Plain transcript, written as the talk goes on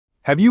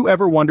Have you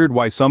ever wondered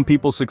why some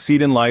people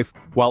succeed in life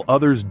while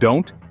others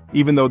don't,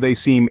 even though they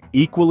seem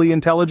equally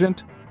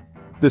intelligent?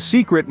 The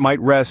secret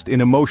might rest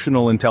in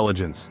emotional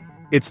intelligence.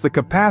 It's the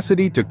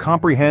capacity to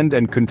comprehend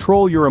and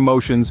control your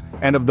emotions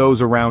and of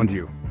those around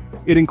you.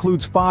 It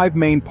includes 5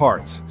 main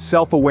parts: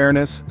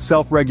 self-awareness,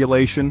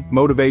 self-regulation,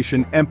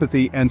 motivation,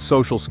 empathy, and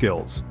social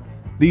skills.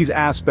 These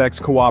aspects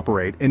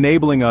cooperate,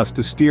 enabling us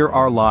to steer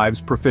our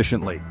lives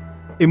proficiently.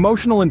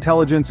 Emotional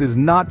intelligence is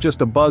not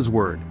just a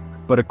buzzword,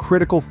 but a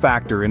critical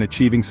factor in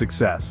achieving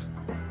success.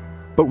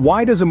 But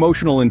why does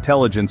emotional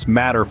intelligence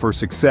matter for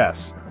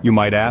success, you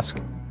might ask?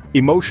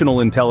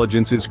 Emotional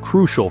intelligence is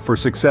crucial for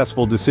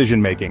successful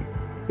decision-making.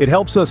 It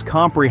helps us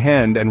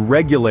comprehend and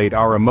regulate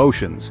our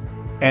emotions,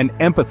 and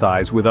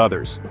empathize with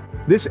others.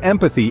 This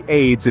empathy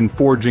aids in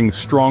forging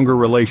stronger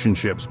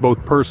relationships,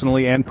 both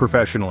personally and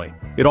professionally.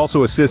 It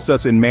also assists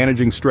us in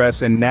managing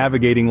stress and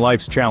navigating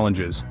life's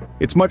challenges.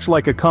 It's much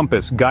like a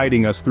compass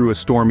guiding us through a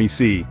stormy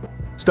sea.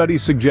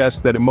 Studies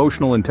suggest that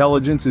emotional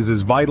intelligence is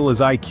as vital as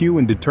IQ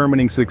in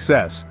determining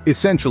success.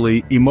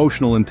 Essentially,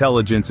 emotional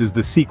intelligence is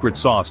the secret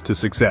sauce to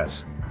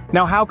success.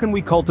 Now, how can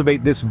we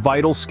cultivate this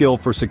vital skill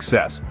for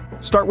success?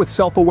 Start with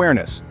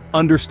self-awareness,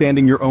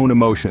 understanding your own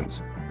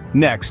emotions.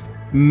 Next,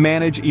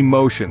 manage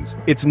emotions.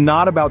 It's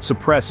not about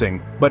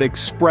suppressing, but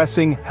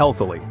expressing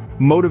healthily.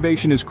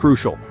 Motivation is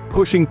crucial,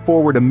 pushing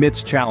forward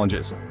amidst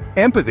challenges.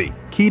 Empathy,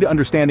 key to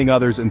understanding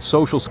others, and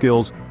social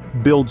skills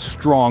build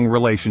strong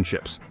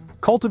relationships.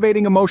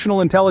 Cultivating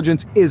emotional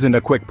intelligence isn't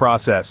a quick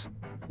process.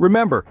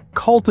 Remember,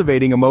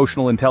 cultivating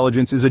emotional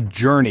intelligence is a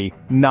journey,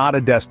 not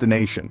a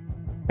destination.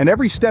 And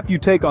every step you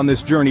take on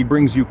this journey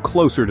brings you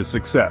closer to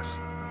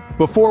success.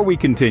 Before we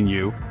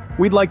continue,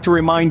 we'd like to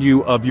remind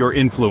you of your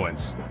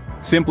influence.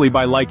 Simply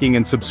by liking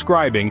and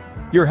subscribing,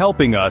 you're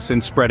helping us in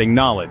spreading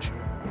knowledge.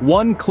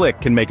 One click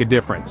can make a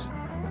difference.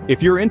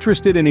 If you're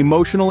interested in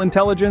emotional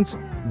intelligence,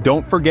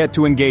 don't forget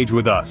to engage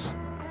with us.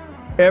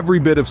 Every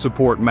bit of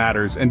support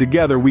matters, and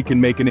together we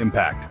can make an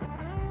impact.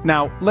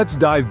 Now, let's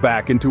dive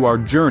back into our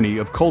journey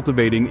of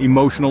cultivating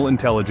emotional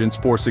intelligence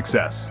for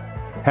success.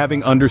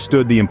 Having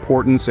understood the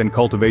importance and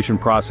cultivation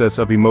process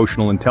of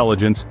emotional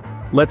intelligence,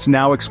 let's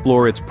now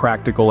explore its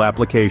practical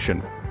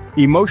application.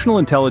 Emotional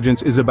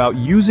intelligence is about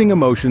using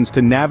emotions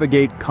to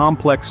navigate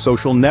complex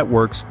social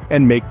networks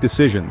and make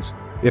decisions.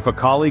 If a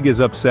colleague is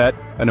upset,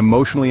 an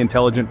emotionally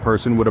intelligent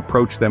person would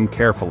approach them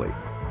carefully.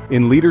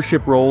 In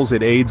leadership roles,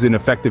 it aids in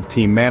effective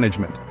team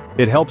management.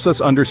 It helps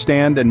us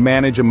understand and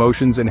manage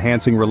emotions,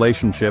 enhancing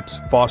relationships,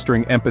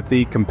 fostering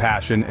empathy,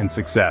 compassion, and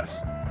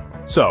success.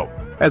 So,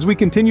 as we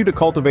continue to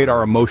cultivate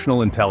our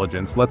emotional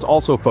intelligence, let's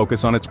also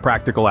focus on its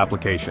practical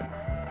application.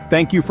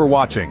 Thank you for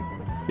watching.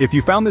 If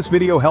you found this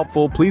video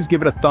helpful, please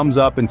give it a thumbs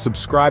up and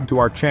subscribe to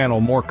our channel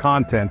for more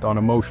content on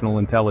emotional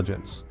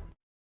intelligence.